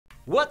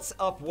What's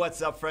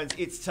up, friends?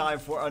 It's time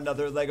for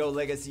another LEGO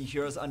Legacy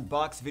Heroes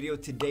Unboxed video.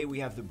 Today we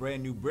have the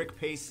brand new brick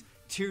paste,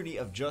 Tyranny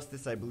of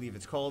Justice, I believe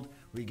it's called.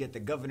 We get the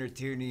Governor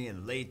Tyranny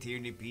and Lay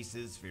Tyranny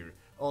pieces for your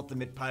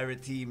Ultimate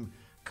Pirate Team,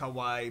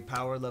 Kawaii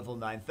Power Level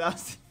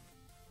 9000.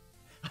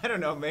 I don't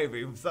know,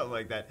 maybe, something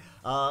like that.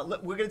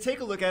 We're going to take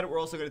a look at it. We're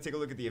also going to take a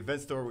look at the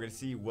event store. We're going to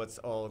see what's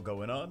all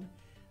going on.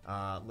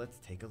 Let's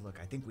take a look.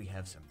 I think we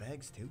have some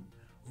bags, too.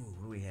 Ooh,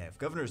 what do we have?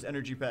 Governor's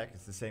Energy Pack.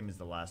 It's the same as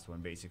the last one,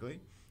 basically.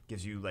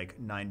 Gives you, like,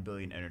 9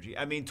 billion energy.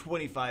 I mean,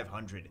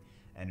 2,500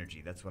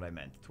 energy. That's what I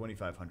meant.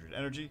 2,500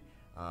 energy.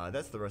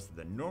 That's the rest of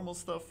the normal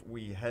stuff.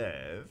 We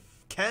have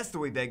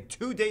Castaway Bag.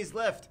 2 days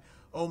left.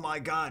 Oh, my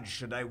God.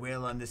 Should I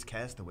wail on this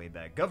Castaway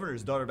Bag?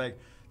 Governor's Daughter Bag.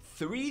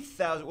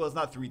 3,000, well, it's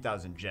not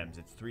 3,000 gems.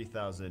 It's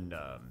 3,000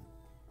 of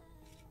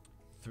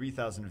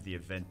the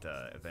event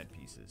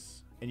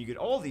pieces. And you get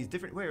all these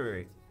different,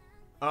 wait.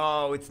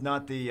 Oh, it's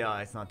not the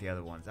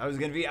other ones. I was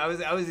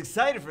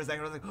excited for a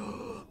second. I was like,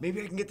 oh,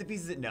 maybe I can get the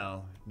pieces.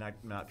 No,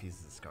 not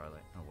pieces of Scarlet.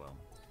 Oh, well.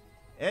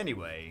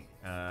 Anyway,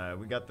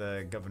 we got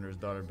the Governor's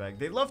Daughter Bag.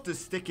 They love to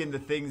stick in the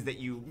things that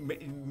you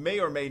may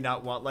or may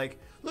not want. Like,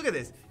 look at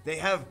this. They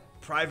have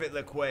Private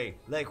Lequay.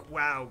 Like,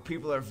 wow,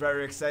 people are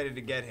very excited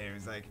to get him.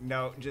 It's like,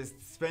 no,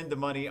 just spend the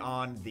money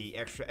on the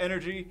extra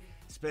energy.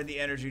 Spend the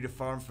energy to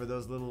farm for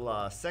those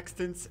little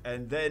sextants.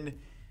 And then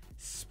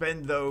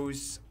spend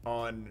those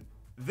on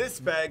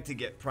this bag to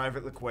get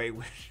Private Lequay,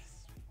 which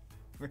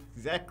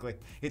is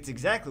it's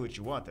exactly what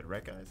you wanted,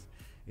 right, guys?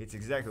 It's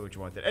exactly what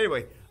you wanted.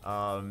 Anyway,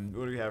 what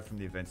do we have from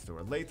the event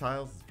store? Lay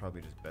tiles. It's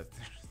probably just best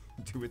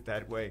to do it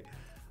that way.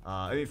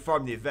 I mean,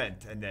 farm the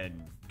event and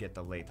then get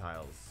the lay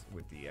tiles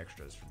with the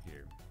extras from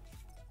here.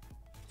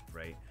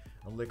 Right?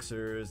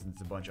 Elixirs and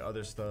a bunch of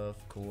other stuff.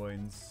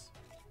 Coins.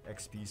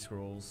 XP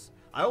scrolls.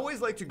 I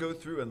always like to go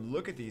through and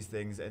look at these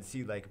things and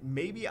see, like,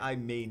 maybe I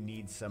may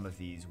need some of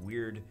these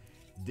weird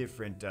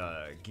different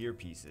gear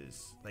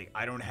pieces. Like,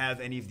 I don't have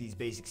any of these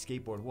basic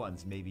skateboard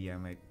ones. Maybe I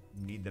might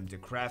need them to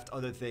craft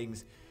other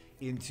things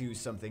into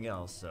something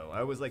else. So I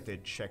always like to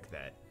check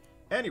that.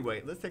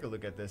 Anyway, let's take a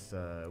look at this.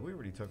 We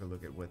already took a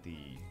look at what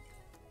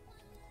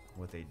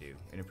they do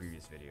in a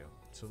previous video.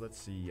 So let's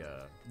see.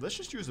 Let's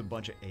just use a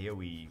bunch of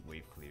AoE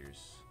wave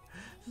clears.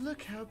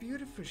 Look how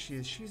beautiful she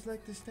is. She's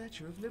like the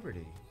Statue of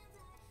Liberty.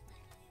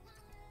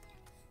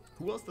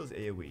 Who else does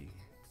AoE?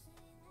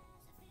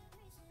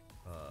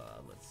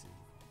 Let's see.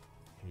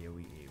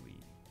 AoE.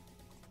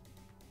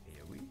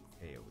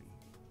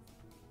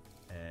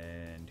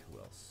 And who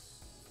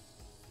else?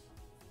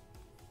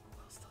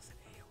 Who else does an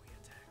AoE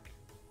attack?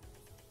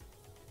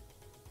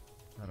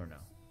 I don't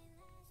know.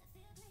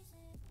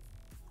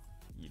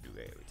 You do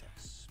AoE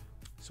attacks.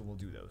 So we'll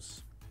do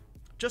those.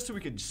 Just so we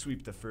could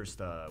sweep the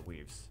first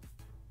waves.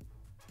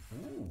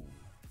 Ooh.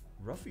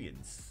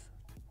 Ruffians.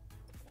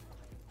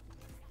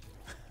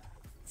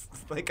 It's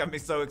like I'm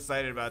so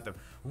excited about them.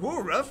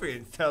 Woo,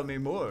 Ruffians, tell me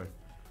more.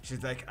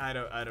 She's like, I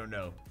don't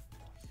know.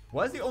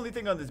 Why is the only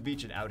thing on this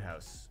beach an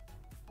outhouse?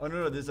 Oh,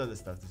 no, there's other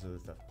stuff.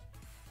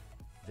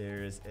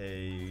 There's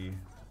a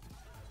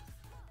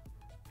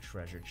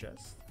treasure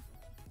chest.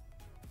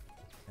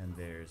 And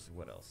there's,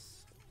 what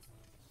else?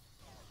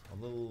 A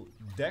little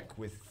deck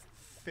with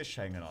fish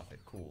hanging off it.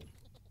 Cool.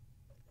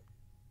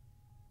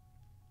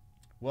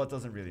 Well, it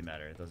doesn't really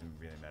matter. It doesn't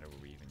really matter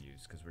what we even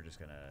use, because we're just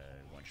going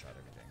to one-shot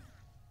everything.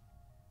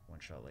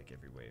 One-shot, like,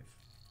 every wave.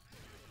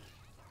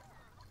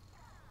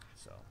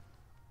 So.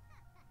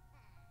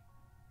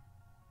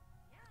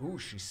 Ooh,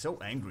 she's so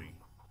angry.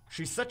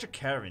 She's such a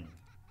Karen.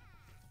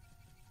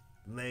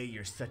 Lay,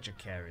 you're such a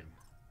Karen.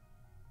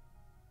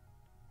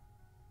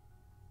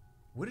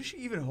 What is she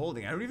even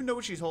holding? I don't even know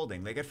what she's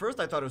holding. Like, at first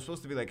I thought it was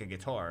supposed to be like a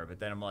guitar, but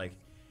then I'm like,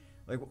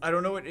 I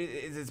don't know what,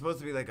 is it supposed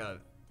to be like a,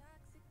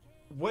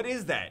 what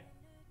is that?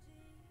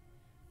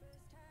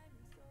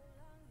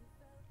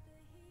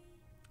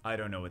 I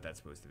don't know what that's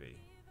supposed to be.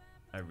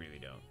 I really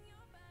don't.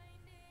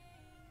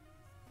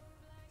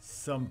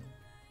 Some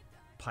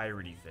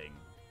piratey thing.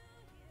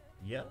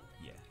 Yep,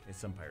 yeah, it's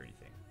some piratey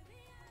thing.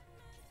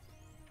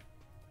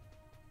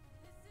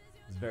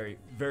 It's very,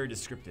 very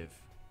descriptive.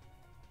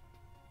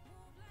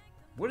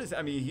 What is,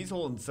 I mean, he's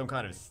holding some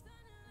kind of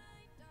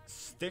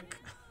stick.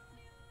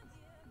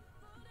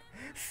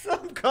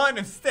 Some kind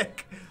of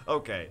stick.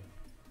 Okay.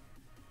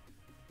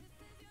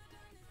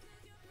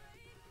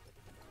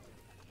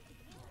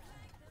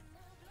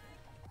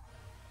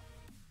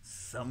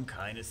 Some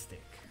kind of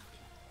stick.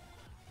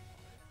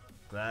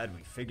 Glad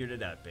we figured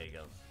it out,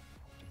 Bagel.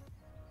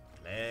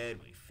 Glad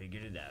we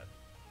figured it out.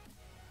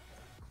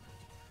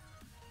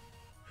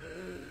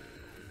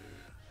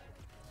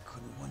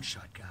 Couldn't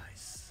one-shot,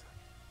 guys.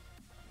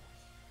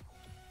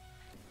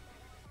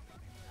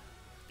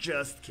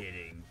 Just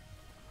kidding.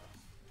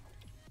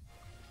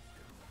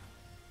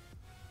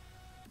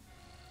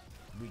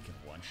 We can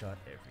one-shot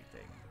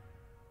everything.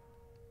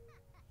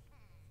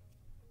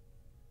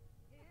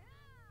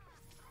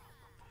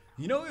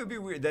 You know, it would be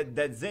weird.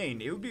 That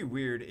Zane, it would be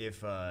weird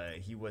if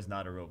he was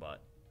not a robot.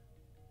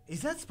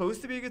 Is that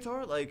supposed to be a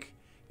guitar? Like,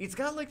 it's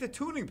got like the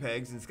tuning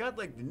pegs, and it's got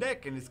like the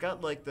neck, and it's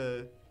got like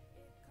the...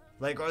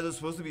 Like, are those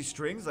supposed to be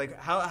strings? Like,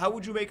 how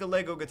would you make a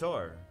Lego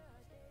guitar?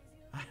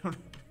 I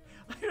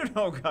don't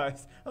know,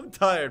 guys. I'm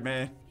tired,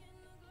 man.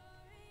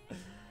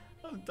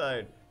 I'm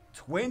tired.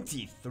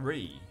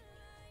 23.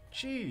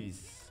 Jeez.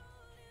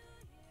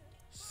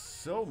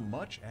 So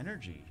much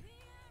energy.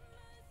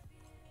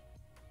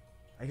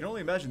 I can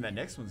only imagine that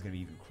next one's gonna be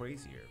even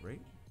crazier,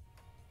 right?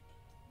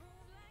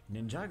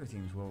 Ninjago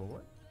teams, whoa,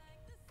 what?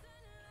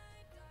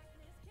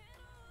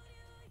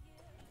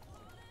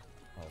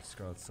 Oh,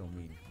 Scarlet's so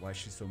mean. Why is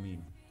she so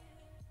mean?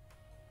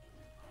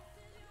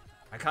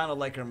 I kind of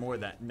like her more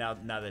that now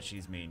that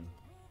she's mean.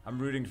 I'm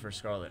rooting for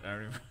Scarlet.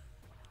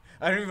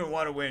 I don't even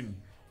want to win.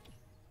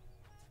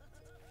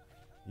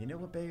 You know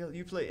what, Bagel?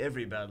 You play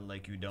every battle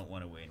like you don't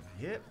want to win.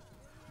 Yep,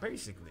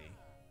 basically.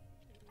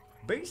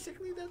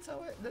 Basically, that's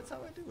how I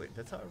do it.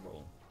 That's how I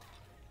roll.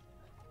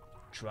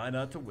 Try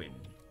not to win.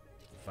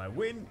 If I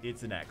win,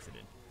 it's an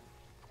accident.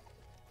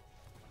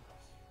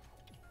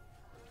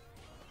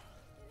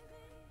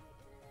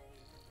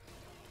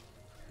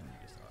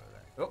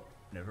 Oh,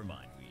 never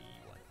mind. We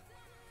won.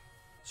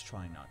 Let's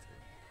try not to.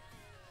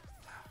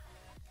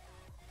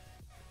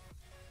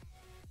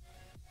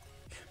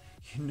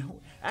 You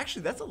know,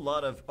 actually, that's a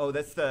lot of. Oh,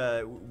 that's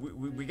the.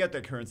 We got the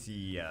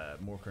currency,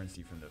 more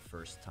currency from the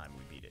first time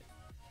we beat it.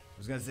 I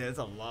was gonna say that's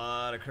a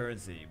lot of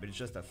currency, but it's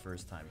just a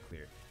first time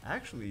clear.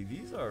 Actually,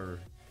 these are.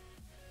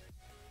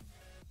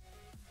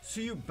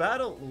 So you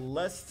battle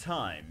less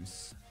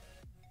times.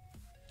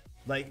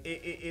 Like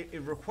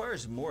it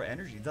requires more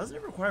energy. Doesn't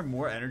it require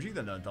more energy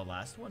than the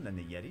last one, than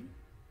the Yeti?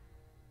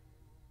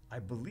 I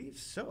believe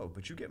so,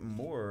 but you get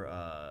more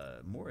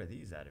of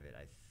these out of it.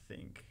 I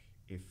think.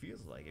 It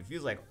feels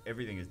like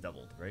everything is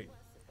doubled, right?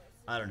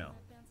 I don't know.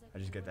 I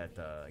just get that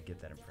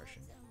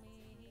impression.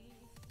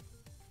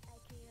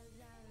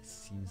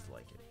 Seems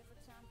like it.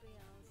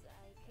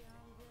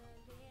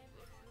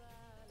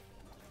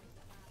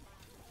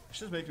 It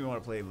just makes me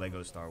want to play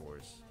Lego Star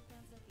Wars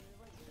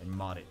and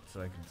mod it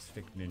so I can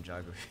stick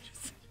Ninjago.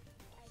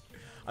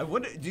 I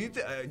wonder. Do you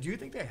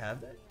think they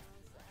have that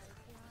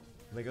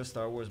Lego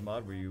Star Wars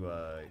mod where you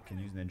can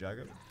use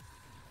Ninjago?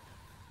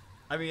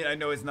 I mean, I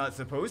know it's not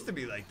supposed to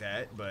be like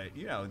that, but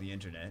you know, the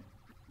internet.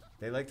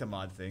 They like to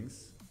mod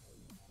things.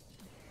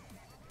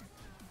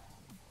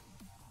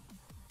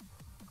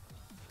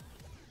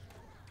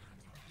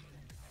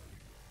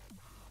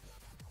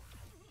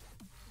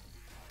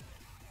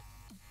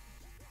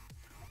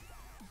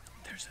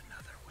 There's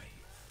another wave.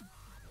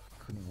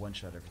 Couldn't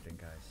one-shot everything,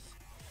 guys.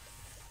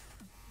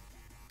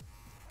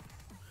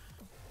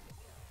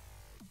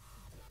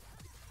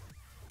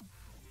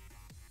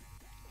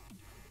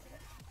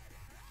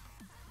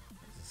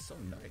 So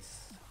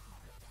nice.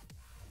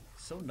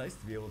 So nice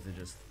to be able to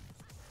just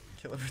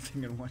kill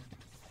everything in one.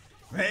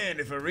 Man,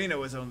 if Arena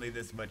was only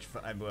this much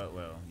fun.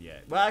 Well,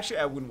 yeah. Well, actually,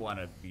 I wouldn't want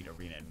to beat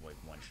Arena in like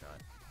one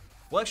shot.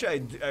 Well,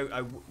 actually,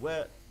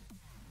 well,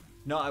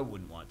 no, I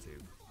wouldn't want to.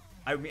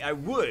 I mean, I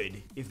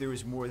would if there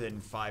was more than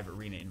 5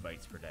 Arena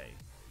invites per day.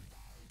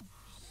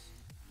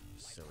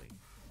 Silly.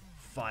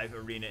 5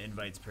 Arena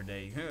invites per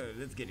day.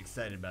 Let's get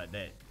excited about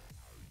that.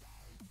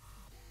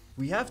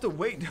 We have to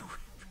wait.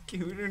 We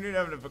don't even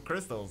have enough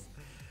crystals.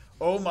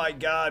 Oh my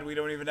god, we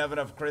don't even have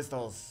enough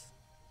crystals.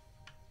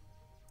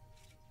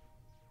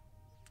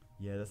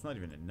 Yeah, that's not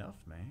even enough,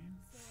 man.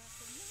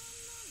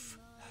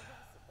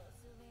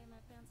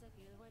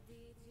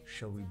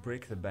 Shall we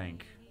break the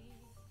bank?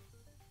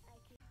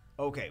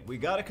 Okay, we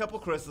got a couple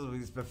crystals.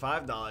 We spent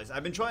 $5.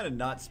 I've been trying to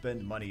not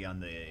spend money on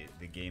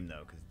the game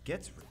though, because it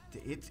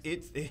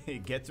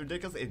gets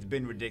ridiculous. It's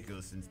been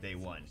ridiculous since day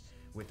one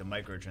with the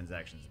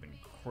microtransactions. It's been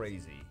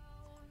crazy.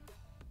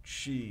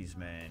 Jeez,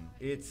 man,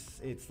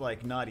 it's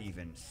like not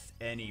even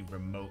any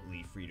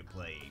remotely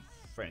free-to-play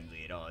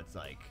friendly at all. It's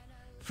like,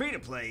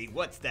 free-to-play,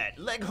 what's that?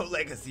 Lego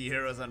Legacy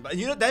Heroes Unboxed.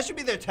 You know, that should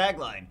be their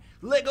tagline.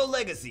 Lego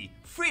Legacy,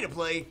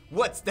 free-to-play,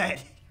 what's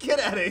that? Get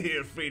out of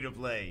here,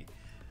 free-to-play.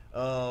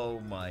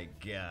 Oh my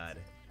god.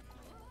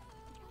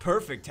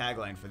 Perfect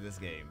tagline for this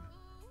game.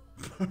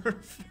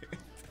 Perfect.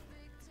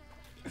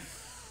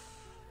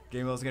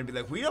 Game World's gonna be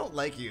like, we don't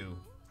like you.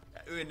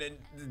 I mean,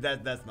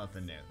 that's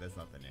nothing new. That's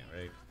nothing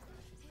new, right?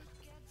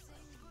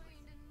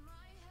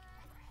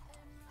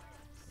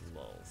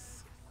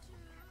 Lols.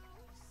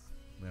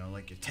 We don't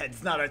like your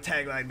it's not our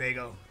tagline,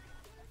 Bagel.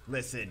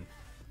 Listen.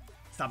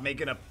 Stop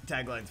making up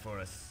taglines for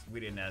us. We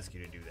didn't ask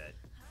you to do that.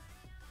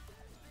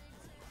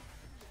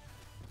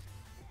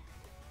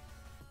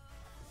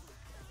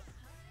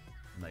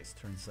 Nice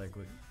turn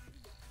cycling.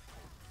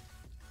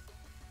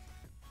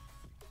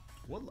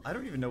 What? I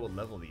don't even know what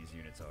level these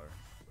units are.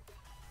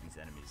 These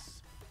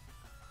enemies.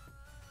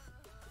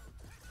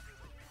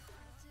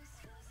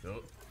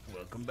 Oh,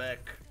 welcome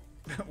back.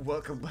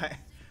 Welcome back.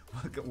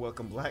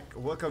 Welcome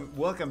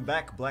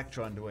back,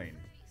 Blacktron Dwayne.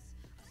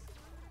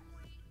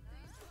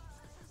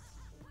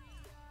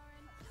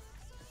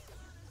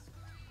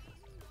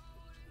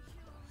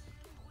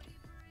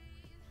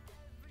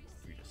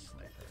 You just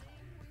snipe her.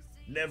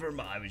 Never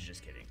mind. I was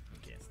just kidding. You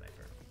can't snipe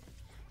her.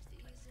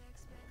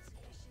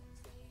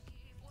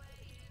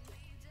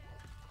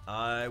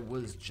 I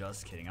was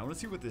just kidding. I want to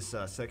see what this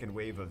second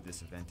wave of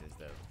this event is,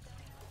 though.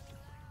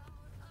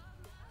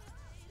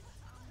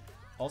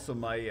 Also,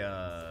 my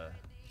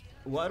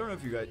well, I don't know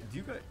if you guys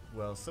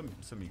well, some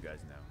of you guys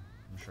know.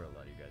 I'm sure a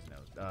lot of you guys know.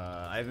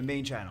 I have a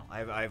main channel. I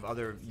have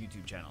other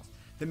YouTube channels.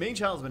 The main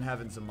channel's been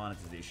having some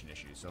monetization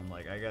issues, so I'm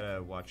like, I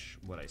gotta watch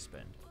what I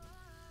spend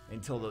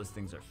until those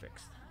things are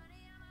fixed.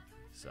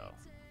 So,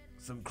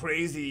 some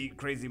crazy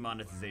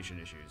monetization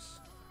issues.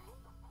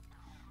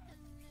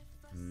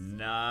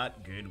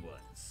 Not good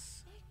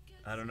ones.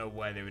 I don't know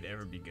why they would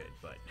ever be good,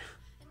 but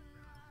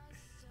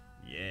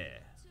yeah.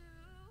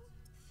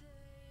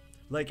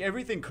 Like,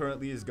 everything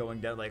currently is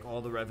going down, like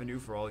all the revenue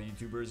for all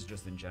YouTubers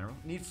just in general.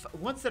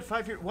 Once that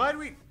 5 year, why do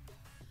we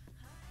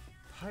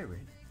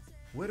pirate?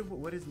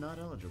 What is not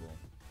eligible?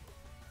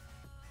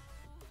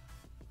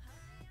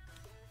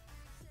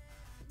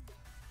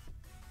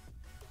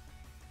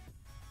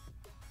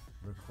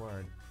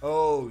 Required.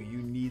 Oh, you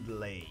need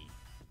Lei.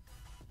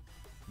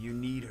 You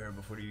need her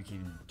before you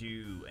can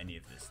do any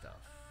of this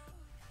stuff.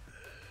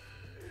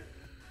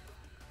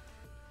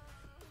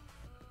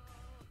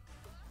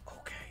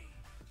 Okay.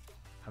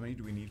 How many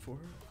do we need for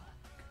her?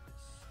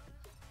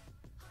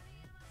 Oh,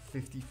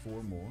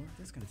 54 more?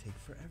 That's gonna take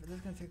forever.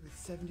 That's gonna take like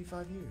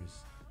 75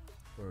 years.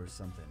 Or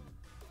something.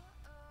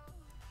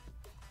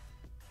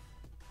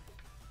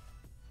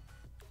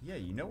 Yeah,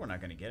 you know we're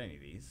not gonna get any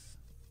of these.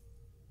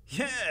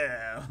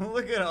 Yeah,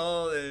 look at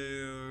all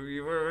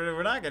the...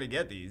 We're not gonna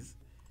get these.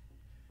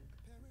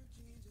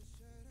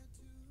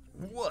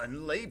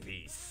 1 Lei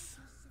piece.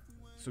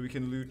 So we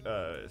can loot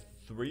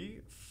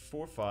 3,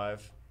 4,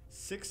 5,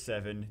 6,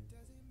 7,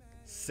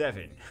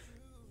 7.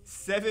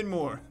 7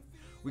 more.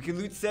 We can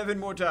loot 7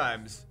 more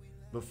times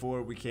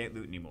before we can't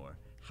loot anymore.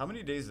 How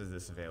many days is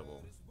this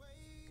available?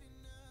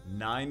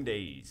 9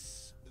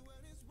 days.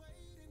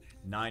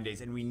 9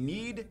 days. And we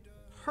need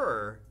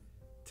her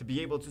to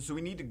be able to... So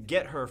we need to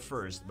get her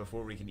first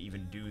before we can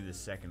even do the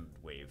second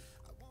wave.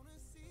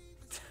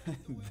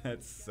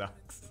 That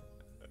sucks.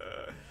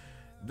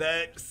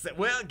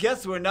 Well,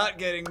 guess we're not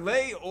getting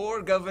Lei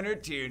or Governor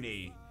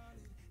Tierney.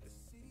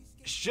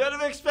 Should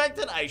have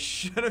expected. I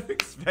should have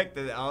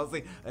expected it,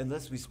 honestly.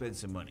 Unless we spend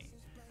some money.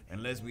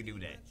 Unless we do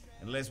that.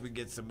 Unless we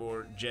get some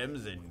more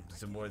gems and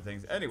some more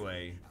things.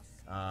 Anyway,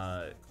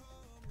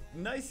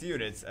 nice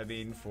units, I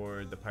mean,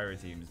 for the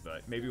pirate teams,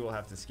 but maybe we'll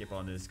have to skip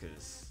on this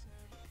because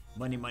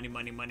money.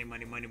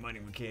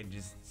 We can't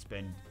just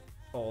spend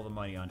all the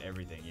money on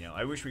everything, you know.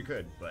 I wish we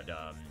could, but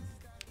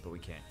we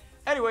can't.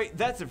 Anyway,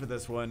 that's it for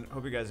this one.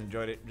 Hope you guys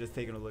enjoyed it. Just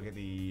taking a look at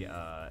the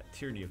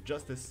Tyranny of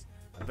Justice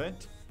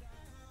event.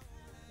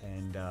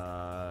 And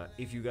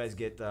if you guys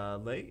get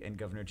Lei and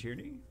Governor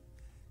Tierney,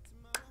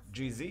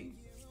 GZ,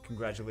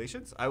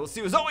 congratulations. I will see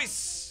you as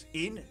always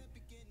in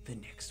the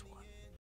next one.